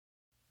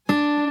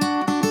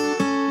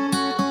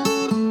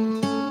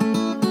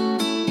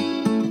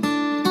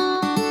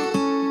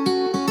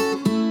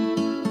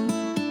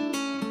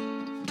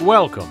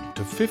Welcome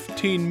to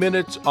 15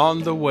 Minutes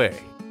on the Way,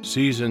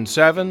 Season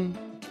 7,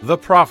 The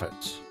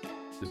Prophets,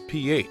 the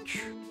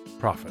PH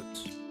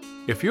Prophets.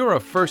 If you're a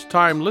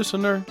first-time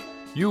listener,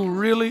 you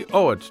really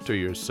owe it to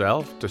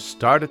yourself to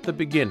start at the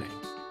beginning.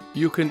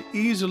 You can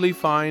easily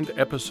find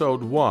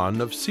Episode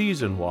 1 of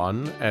Season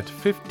 1 at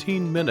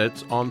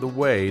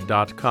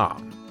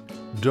 15minutesontheway.com.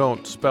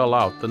 Don't spell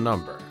out the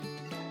number.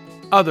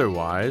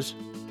 Otherwise,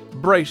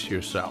 brace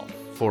yourself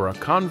for a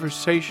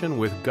conversation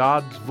with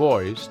God's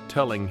voice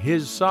telling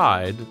His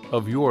side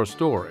of your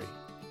story.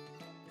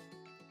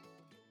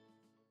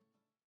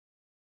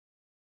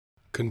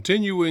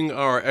 Continuing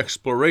our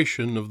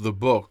exploration of the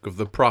book of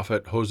the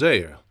prophet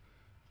Hosea,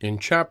 in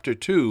Chapter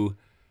 2,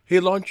 he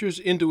launches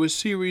into a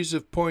series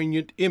of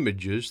poignant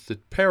images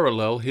that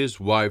parallel his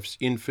wife's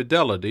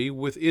infidelity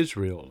with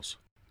Israel's,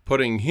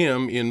 putting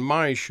him in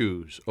my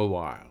shoes a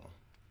while.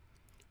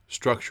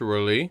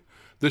 Structurally,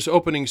 this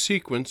opening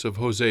sequence of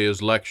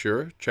Hosea's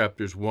lecture,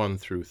 chapters 1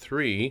 through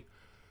 3,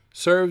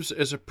 serves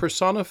as a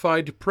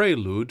personified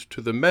prelude to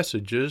the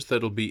messages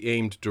that'll be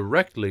aimed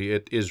directly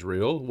at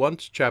Israel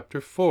once chapter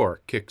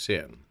 4 kicks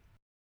in.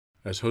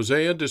 As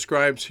Hosea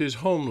describes his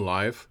home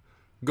life,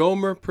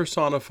 Gomer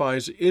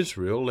personifies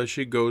Israel as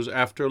she goes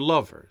after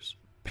lovers,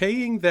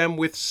 paying them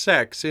with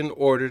sex in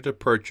order to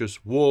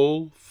purchase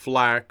wool,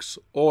 flax,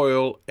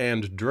 oil,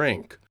 and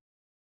drink.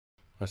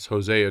 That's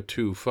Hosea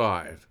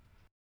 2:5.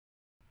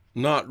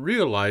 Not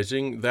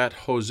realizing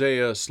that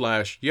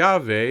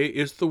Hosea/Yahweh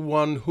is the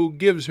one who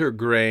gives her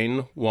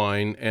grain,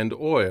 wine, and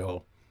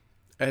oil,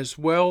 as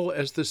well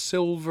as the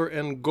silver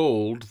and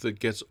gold that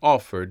gets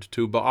offered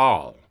to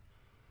Baal.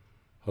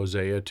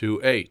 Hosea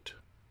 2:8.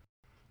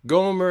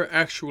 Gomer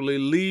actually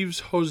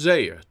leaves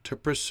Hosea to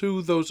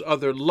pursue those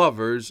other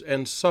lovers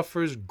and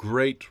suffers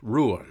great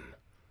ruin.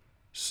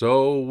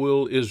 So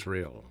will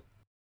Israel.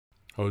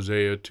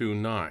 Hosea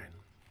 2:9.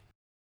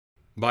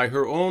 By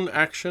her own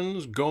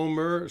actions,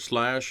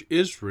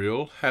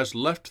 Gomer/Israel has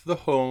left the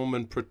home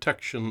and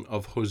protection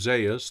of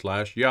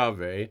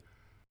Hosea/Yahweh,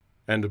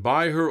 and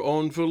by her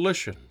own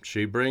volition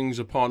she brings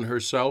upon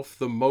herself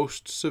the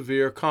most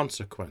severe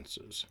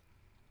consequences.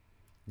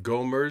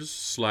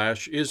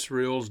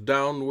 Gomer's/Israel's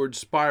downward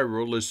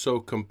spiral is so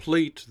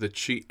complete that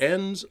she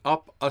ends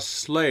up a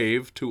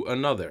slave to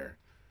another.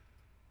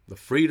 The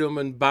freedom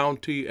and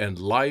bounty and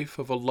life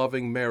of a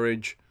loving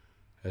marriage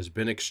has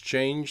been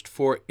exchanged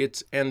for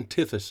its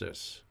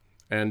antithesis,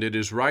 and it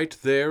is right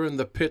there in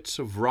the pits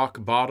of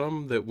rock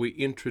bottom that we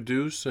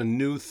introduce a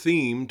new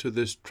theme to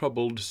this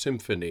troubled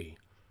symphony.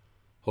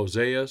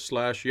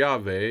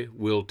 Hosea/Yahweh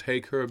will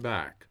take her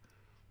back,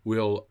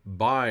 will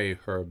buy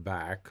her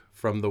back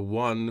from the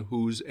one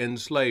who's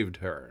enslaved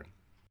her.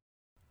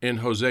 In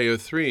Hosea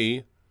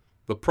 3,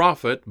 the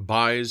prophet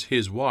buys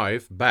his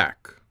wife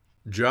back,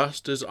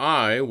 just as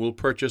I will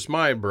purchase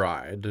my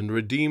bride and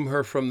redeem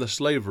her from the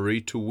slavery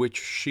to which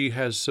she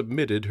has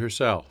submitted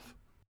herself.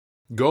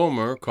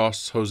 Gomer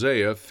costs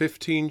Hosea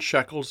 15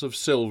 shekels of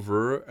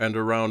silver and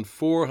around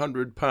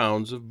 400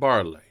 pounds of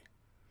barley.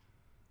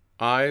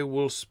 I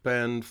will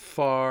spend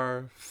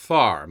far,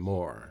 far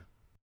more.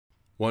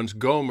 Once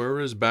Gomer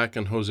is back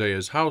in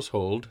Hosea's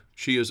household,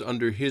 she is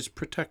under his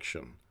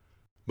protection,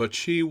 but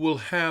she will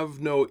have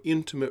no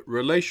intimate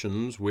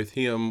relations with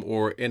him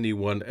or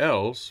anyone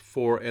else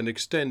for an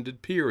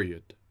extended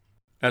period.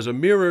 As a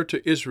mirror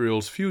to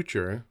Israel's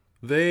future,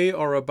 they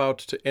are about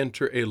to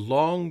enter a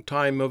long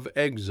time of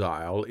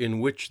exile in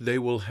which they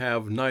will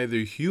have neither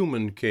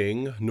human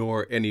king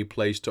nor any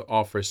place to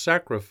offer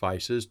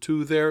sacrifices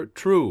to their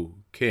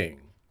true king.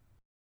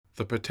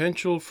 The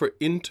potential for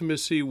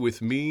intimacy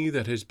with me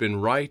that has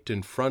been right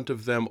in front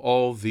of them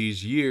all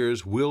these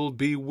years will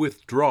be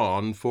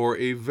withdrawn for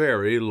a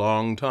very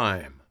long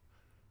time.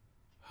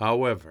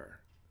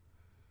 However,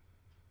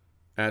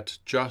 at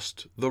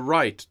just the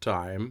right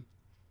time,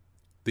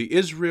 the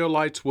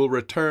Israelites will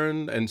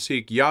return and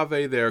seek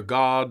Yahweh their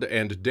God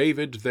and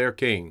David their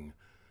king.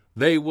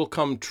 They will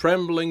come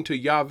trembling to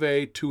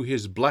Yahweh to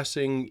his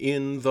blessing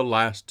in the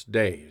last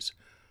days.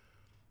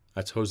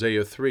 That's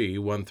Hosea 3,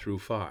 1 through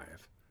 5.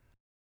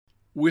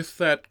 With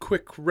that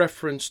quick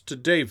reference to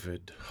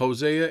David,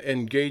 Hosea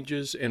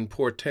engages and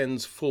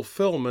portends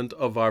fulfillment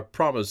of our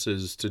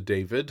promises to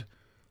David,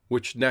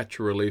 which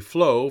naturally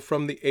flow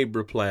from the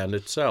Abra plan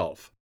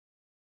itself.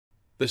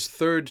 This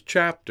third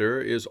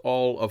chapter is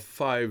all of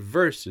 5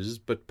 verses,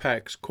 but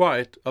packs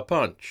quite a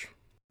punch.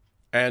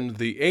 And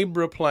the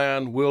Abra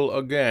plan will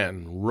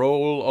again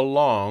roll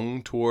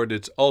along toward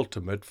its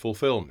ultimate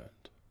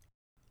fulfillment.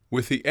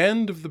 With the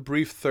end of the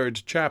brief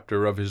third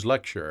chapter of his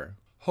lecture,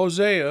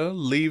 Hosea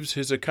leaves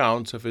his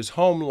accounts of his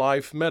home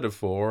life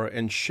metaphor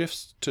and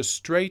shifts to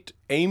straight,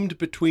 aimed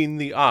between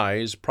the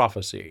eyes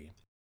prophecy.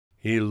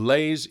 He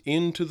lays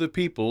into the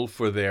people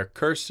for their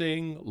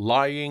cursing,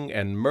 lying,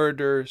 and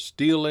murder,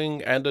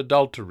 stealing, and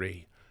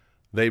adultery.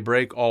 They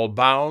break all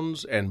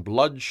bounds, and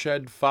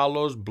bloodshed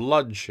follows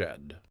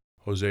bloodshed.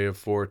 Hosea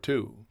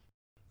 4:2.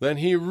 Then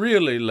he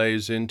really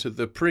lays into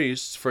the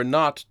priests for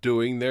not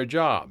doing their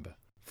job.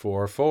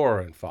 4:4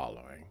 and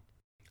following.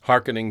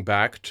 hearkening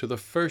back to the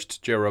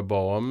first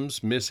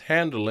Jeroboam's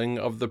mishandling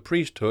of the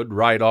priesthood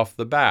right off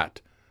the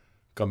bat,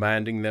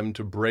 commanding them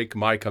to break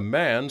my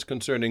commands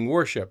concerning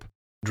worship,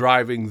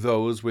 driving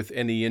those with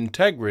any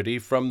integrity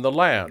from the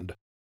land,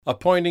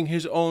 appointing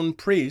his own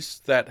priests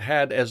that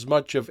had as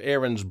much of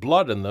Aaron's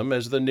blood in them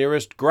as the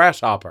nearest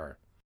grasshopper.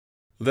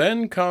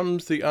 Then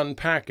comes the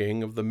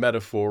unpacking of the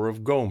metaphor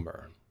of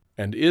Gomer,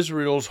 and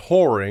Israel's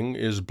whoring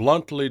is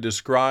bluntly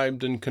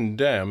described and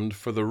condemned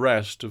for the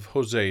rest of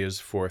Hosea's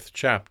 4th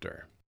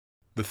chapter.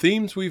 The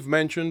themes we've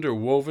mentioned are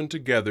woven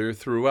together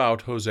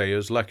throughout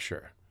Hosea's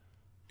lecture.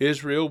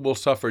 Israel will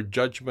suffer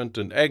judgment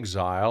and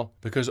exile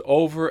because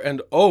over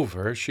and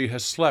over she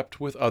has slept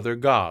with other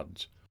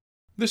gods.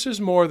 This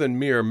is more than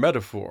mere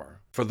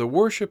metaphor, for the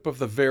worship of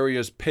the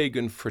various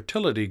pagan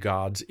fertility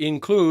gods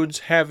includes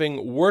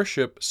having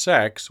worship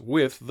sex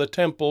with the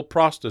temple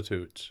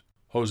prostitutes.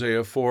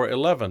 Hosea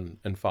 4:11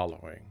 and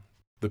following.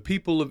 The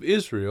people of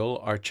Israel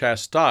are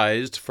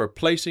chastised for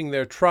placing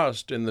their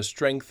trust in the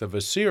strength of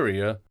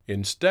Assyria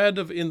instead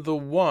of in the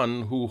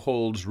one who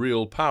holds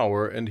real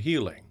power and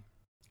healing.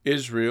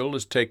 Israel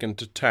is taken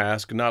to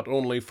task not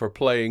only for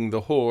playing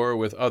the whore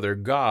with other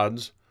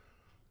gods,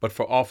 but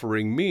for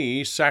offering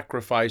me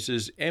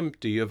sacrifices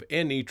empty of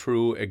any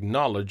true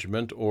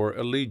acknowledgment or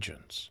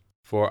allegiance.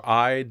 For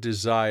I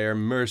desire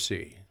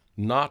mercy,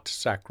 not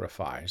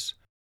sacrifice,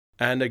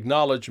 and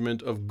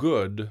acknowledgment of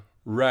good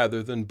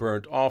rather than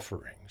burnt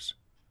offerings.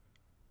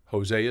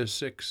 Hosea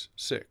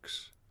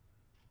 6:6.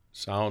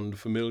 Sound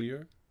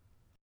familiar?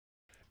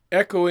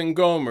 Echoing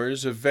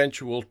Gomer's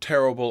eventual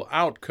terrible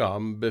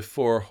outcome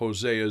before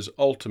Hosea's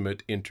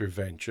ultimate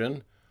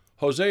intervention,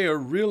 Hosea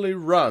really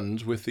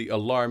runs with the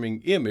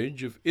alarming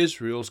image of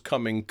Israel's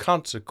coming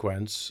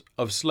consequence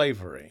of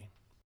slavery.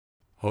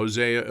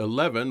 Hosea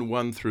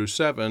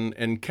 11:1-7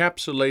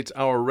 encapsulates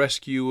our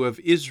rescue of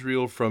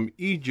Israel from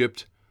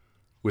Egypt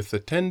with the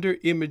tender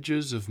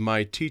images of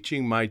my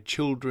teaching my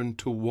children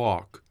to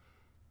walk,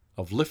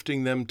 of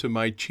lifting them to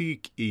my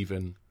cheek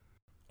even,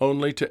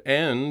 only to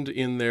end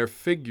in their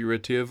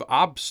figurative,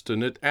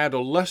 obstinate,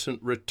 adolescent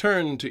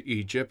return to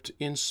Egypt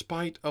in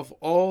spite of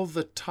all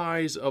the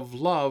ties of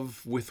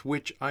love with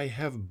which I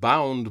have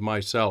bound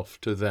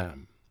myself to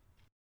them.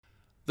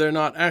 They're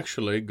not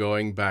actually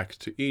going back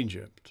to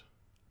Egypt.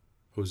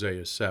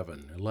 Hosea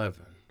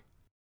 7:11.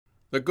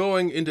 They're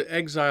going into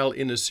exile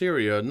in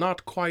Assyria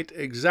not quite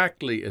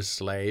exactly as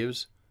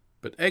slaves,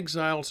 but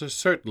exiles are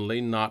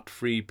certainly not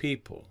free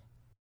people.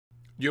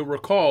 You'll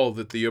recall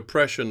that the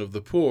oppression of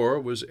the poor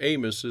was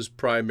Amos's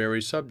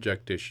primary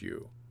subject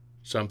issue,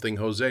 something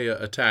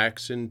Hosea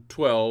attacks in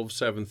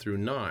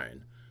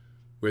 12:7-9,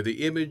 where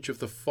the image of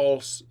the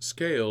false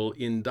scale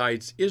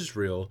indicts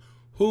Israel,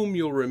 whom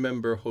you'll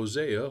remember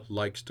Hosea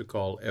likes to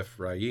call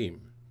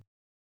Ephraim.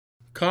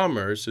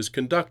 Commerce is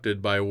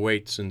conducted by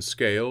weights and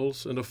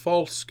scales, and a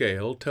false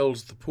scale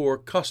tells the poor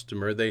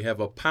customer they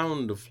have a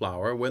pound of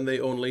flour when they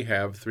only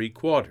have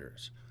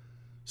 3/4.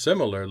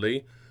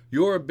 Similarly,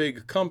 your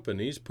big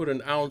companies put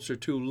an ounce or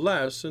two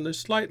less in a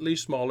slightly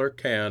smaller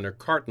can or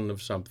carton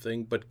of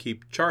something, but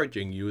keep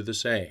charging you the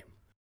same.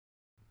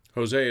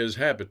 Hosea's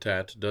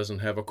habitat doesn't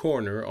have a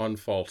corner on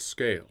false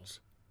scales.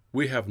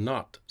 We have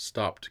not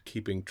stopped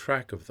keeping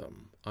track of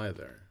them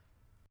either.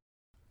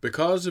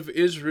 Because of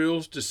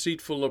Israel's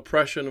deceitful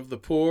oppression of the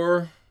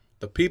poor,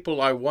 the people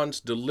I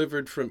once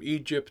delivered from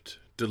Egypt,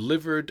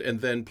 delivered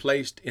and then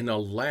placed in a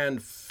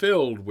land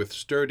filled with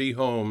sturdy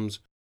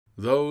homes,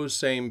 those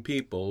same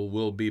people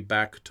will be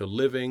back to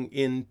living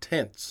in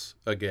tents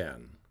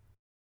again.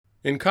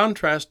 In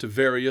contrast to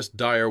various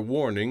dire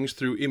warnings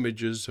through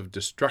images of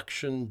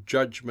destruction,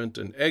 judgment,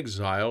 and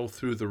exile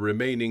through the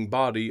remaining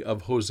body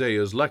of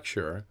Hosea's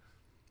lecture,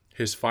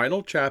 his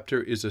final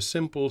chapter is a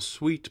simple,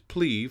 sweet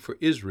plea for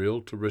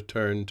Israel to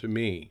return to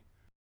me,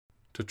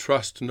 to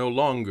trust no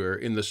longer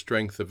in the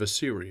strength of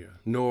Assyria,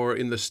 nor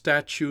in the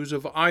statues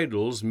of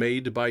idols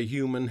made by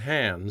human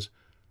hands,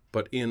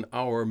 but in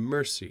our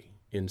mercy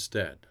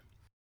instead.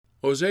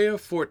 Hosea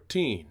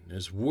 14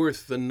 is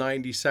worth the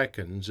 90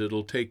 seconds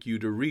it'll take you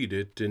to read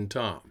it in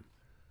time,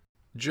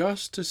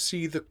 just to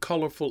see the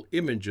colorful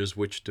images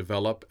which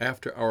develop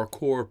after our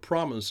core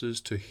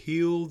promises to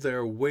heal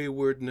their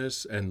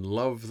waywardness and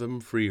love them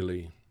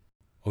freely.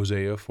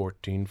 Hosea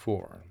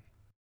 14:4.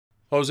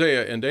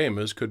 Hosea and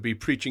Amos could be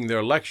preaching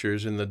their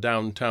lectures in the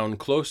downtown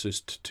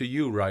closest to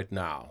you right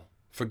now.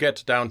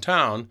 Forget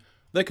downtown,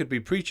 they could be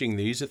preaching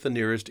these at the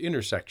nearest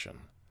intersection.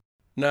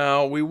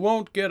 Now, we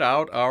won't get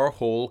out our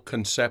whole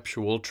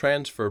conceptual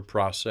transfer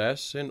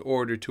process in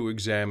order to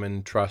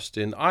examine trust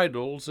in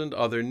idols and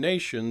other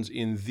nations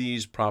in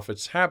these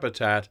prophets'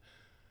 habitat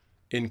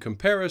in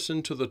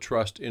comparison to the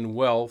trust in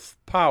wealth,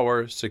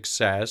 power,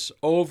 success,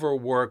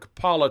 overwork,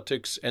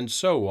 politics, and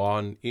so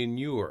on in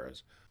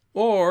yours,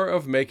 or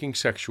of making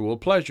sexual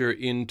pleasure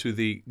into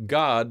the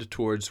God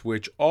towards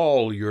which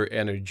all your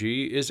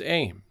energy is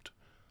aimed,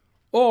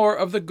 or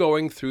of the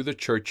going through the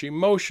churchy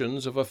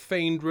motions of a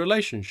feigned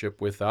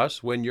relationship with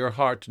us when your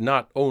heart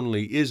not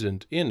only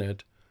isn't in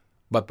it,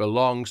 but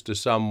belongs to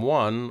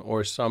someone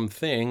or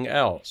something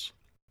else.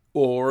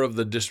 or of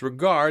the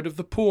disregard of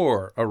the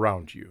poor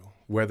around you,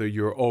 whether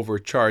you're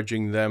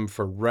overcharging them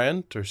for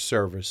rent or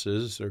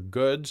services or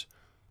goods,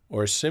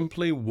 or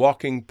simply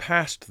walking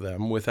past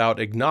them without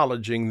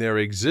acknowledging their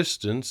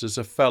existence as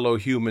a fellow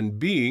human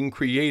being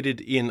created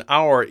in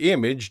our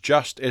image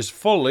just as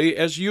fully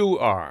as you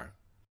are.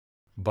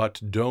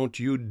 But don't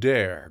you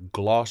dare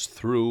gloss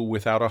through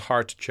without a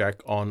heart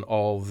check on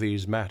all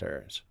these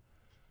matters.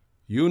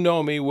 You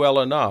know me well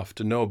enough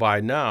to know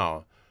by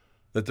now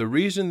that the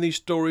reason these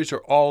stories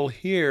are all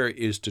here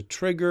is to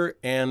trigger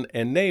and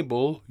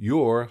enable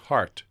your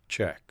heart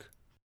check.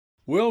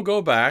 We'll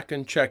go back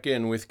and check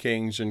in with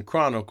Kings and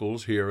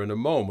Chronicles here in a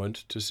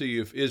moment to see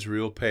if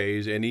Israel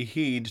pays any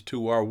heed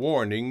to our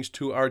warnings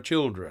to our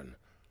children,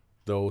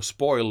 though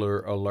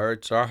spoiler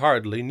alerts are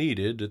hardly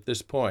needed at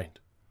this point.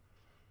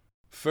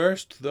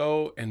 First,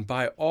 though, and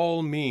by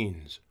all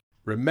means,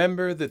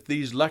 remember that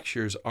these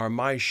lectures are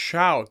my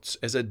shouts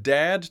as a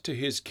dad to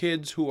his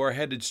kids who are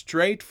headed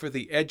straight for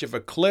the edge of a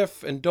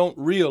cliff and don't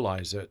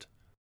realize it.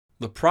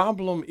 The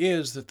problem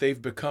is that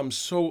they've become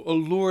so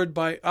allured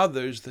by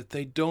others that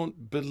they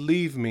don't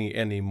believe me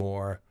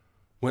anymore,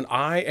 when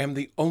I am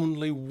the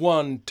only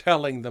one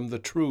telling them the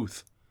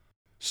truth.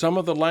 Some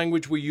of the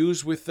language we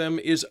use with them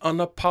is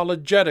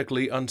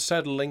unapologetically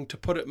unsettling, to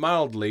put it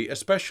mildly,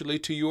 especially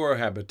to your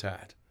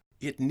habitat.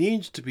 It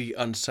needs to be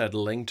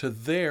unsettling to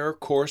their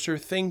coarser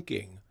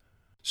thinking.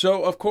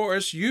 So, of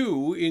course,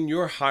 you, in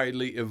your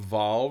highly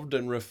evolved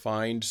and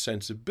refined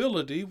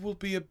sensibility, will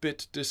be a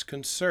bit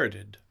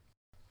disconcerted.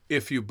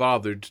 If you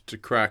bothered to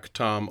crack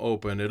Tom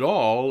open at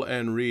all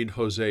and read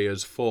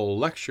Hosea's full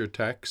lecture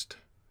text,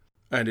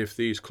 and if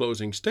these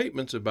closing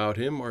statements about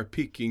him are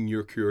piquing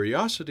your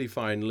curiosity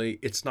finally,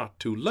 it's not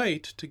too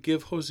late to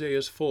give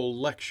Hosea's full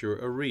lecture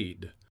a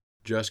read.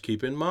 Just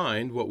keep in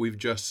mind what we've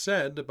just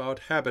said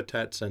about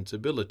habitat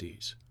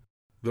sensibilities.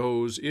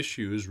 Those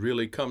issues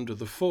really come to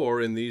the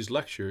fore in these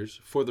lectures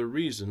for the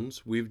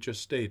reasons we've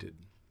just stated.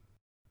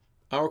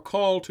 Our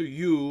call to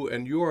you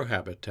and your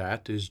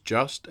habitat is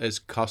just as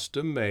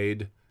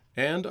custom-made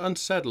and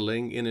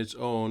unsettling in its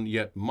own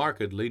yet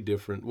markedly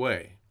different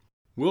way.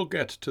 We'll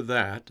get to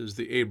that as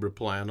the Abra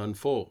plan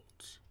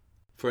unfolds.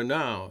 For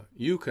now,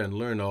 you can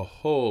learn a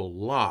whole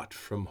lot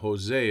from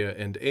Hosea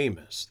and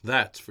Amos,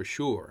 that's for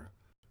sure.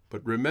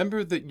 But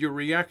remember that your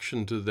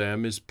reaction to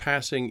them is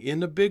passing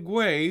in a big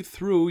way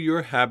through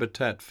your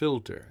habitat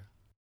filter.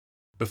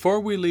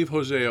 Before we leave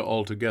Hosea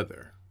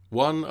altogether,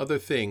 one other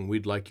thing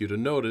we'd like you to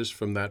notice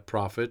from that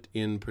prophet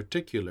in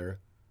particular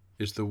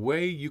is the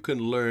way you can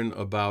learn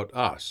about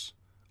us,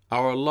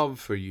 our love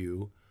for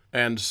you,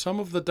 and some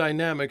of the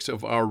dynamics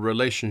of our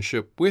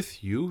relationship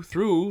with you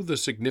through the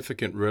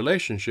significant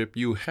relationship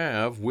you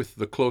have with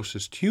the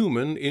closest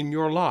human in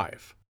your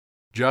life.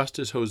 Just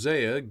as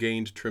Hosea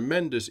gained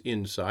tremendous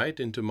insight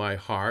into my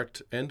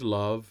heart and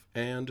love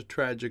and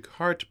tragic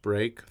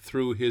heartbreak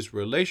through his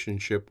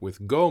relationship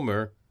with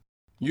Gomer,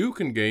 you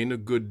can gain a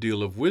good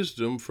deal of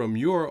wisdom from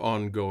your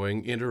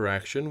ongoing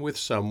interaction with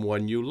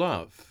someone you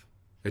love.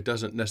 It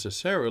doesn't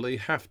necessarily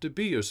have to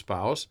be a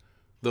spouse,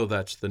 though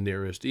that's the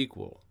nearest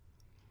equal.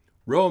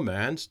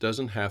 Romance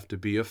doesn't have to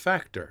be a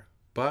factor,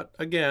 but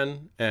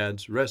again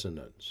adds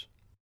resonance.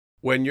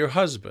 When your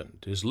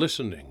husband is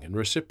listening and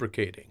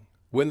reciprocating,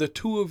 when the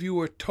two of you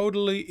are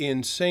totally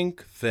in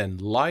sync, then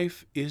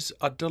life is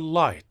a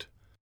delight.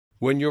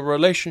 When your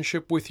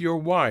relationship with your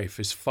wife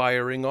is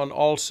firing on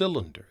all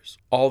cylinders,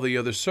 all the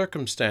other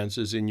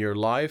circumstances in your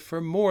life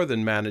are more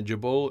than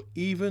manageable,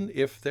 even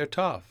if they're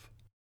tough.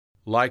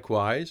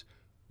 Likewise,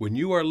 when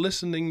you are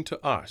listening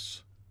to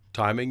us,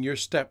 timing your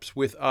steps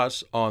with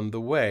us on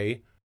the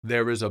way,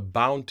 there is a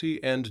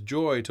bounty and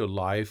joy to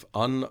life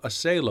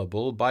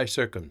unassailable by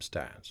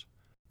circumstance.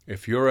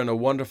 If you're in a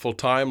wonderful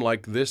time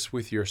like this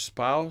with your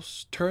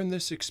spouse, turn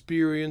this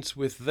experience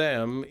with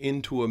them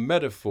into a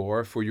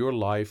metaphor for your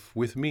life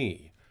with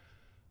me.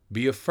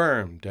 Be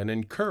affirmed and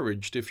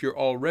encouraged if you're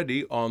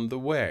already on the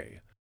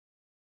way.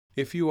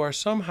 If you are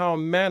somehow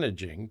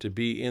managing to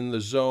be in the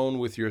zone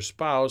with your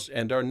spouse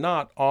and are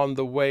not on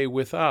the way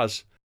with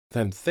us,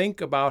 then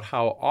think about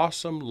how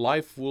awesome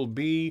life will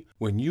be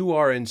when you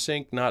are in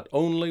sync not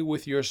only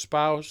with your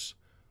spouse,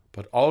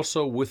 but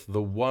also with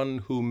the one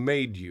who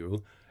made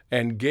you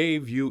and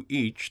gave you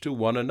each to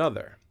one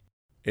another.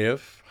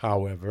 If,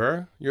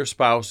 however, your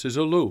spouse is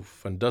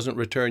aloof and doesn't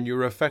return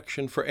your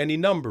affection for any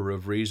number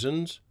of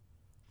reasons,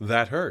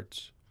 that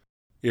hurts.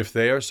 If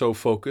they are so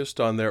focused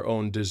on their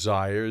own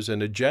desires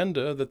and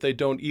agenda that they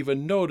don't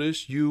even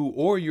notice you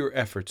or your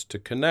efforts to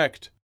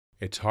connect,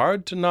 it's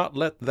hard to not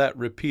let that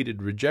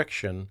repeated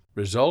rejection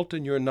result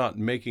in your not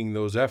making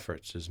those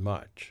efforts as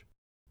much.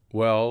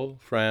 Well,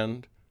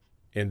 friend,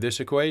 in this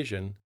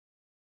equation,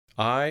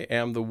 I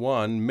am the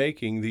one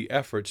making the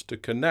efforts to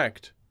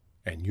connect,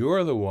 and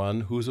you're the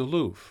one who's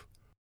aloof.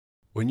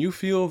 When you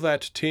feel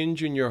that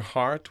tinge in your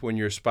heart when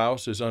your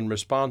spouse is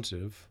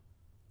unresponsive,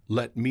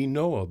 let me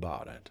know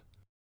about it.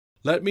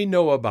 Let me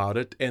know about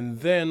it,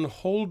 and then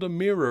hold a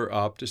mirror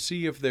up to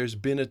see if there's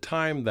been a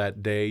time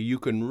that day you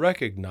can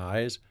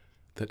recognize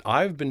that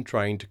I've been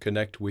trying to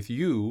connect with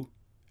you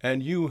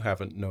and you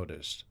haven't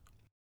noticed.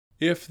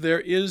 If there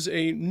is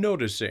a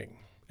noticing,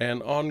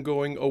 an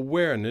ongoing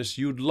awareness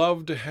you'd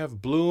love to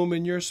have bloom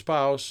in your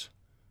spouse,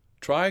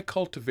 try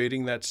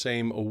cultivating that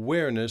same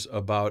awareness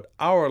about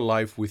our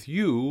life with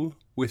you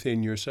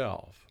within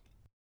yourself.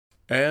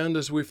 And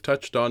as we've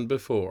touched on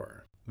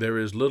before, there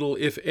is little,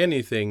 if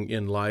anything,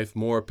 in life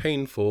more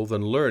painful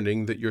than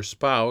learning that your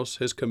spouse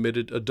has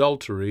committed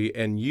adultery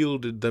and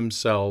yielded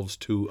themselves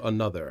to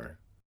another.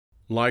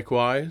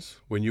 Likewise,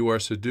 when you are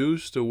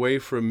seduced away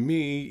from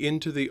me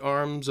into the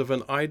arms of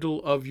an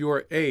idol of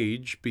your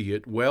age, be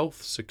it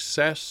wealth,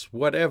 success,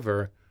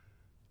 whatever,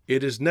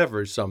 it is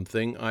never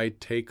something I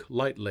take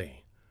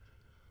lightly.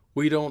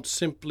 We don't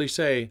simply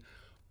say,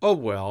 "Oh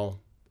well,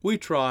 we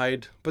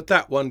tried, but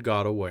that one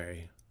got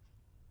away."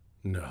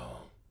 No.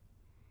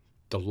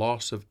 The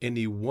loss of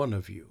any one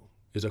of you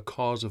is a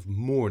cause of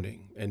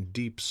mourning and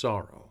deep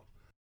sorrow.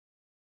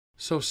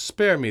 So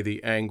spare me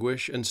the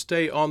anguish and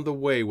stay on the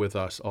way with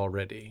us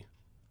already,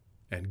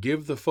 and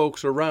give the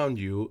folks around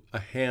you a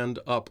hand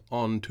up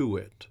onto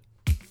it.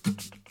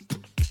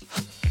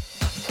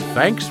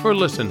 Thanks for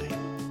listening.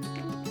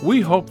 We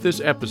hope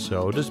this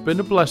episode has been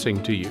a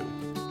blessing to you.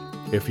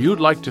 If you'd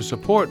like to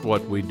support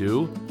what we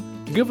do,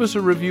 give us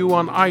a review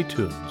on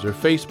iTunes or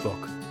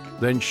Facebook,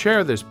 then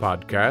share this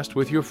podcast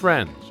with your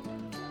friends.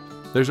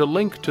 There's a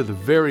link to the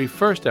very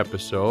first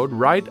episode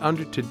right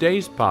under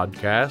today's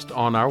podcast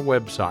on our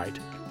website,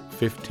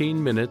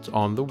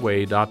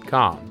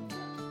 15minutesontheway.com.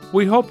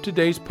 We hope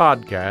today's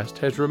podcast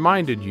has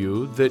reminded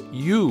you that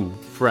you,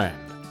 friend,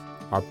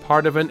 are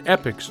part of an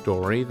epic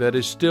story that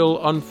is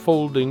still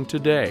unfolding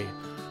today.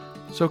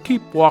 So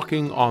keep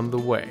walking on the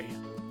way.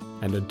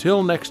 And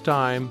until next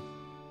time,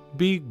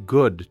 be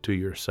good to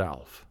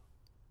yourself.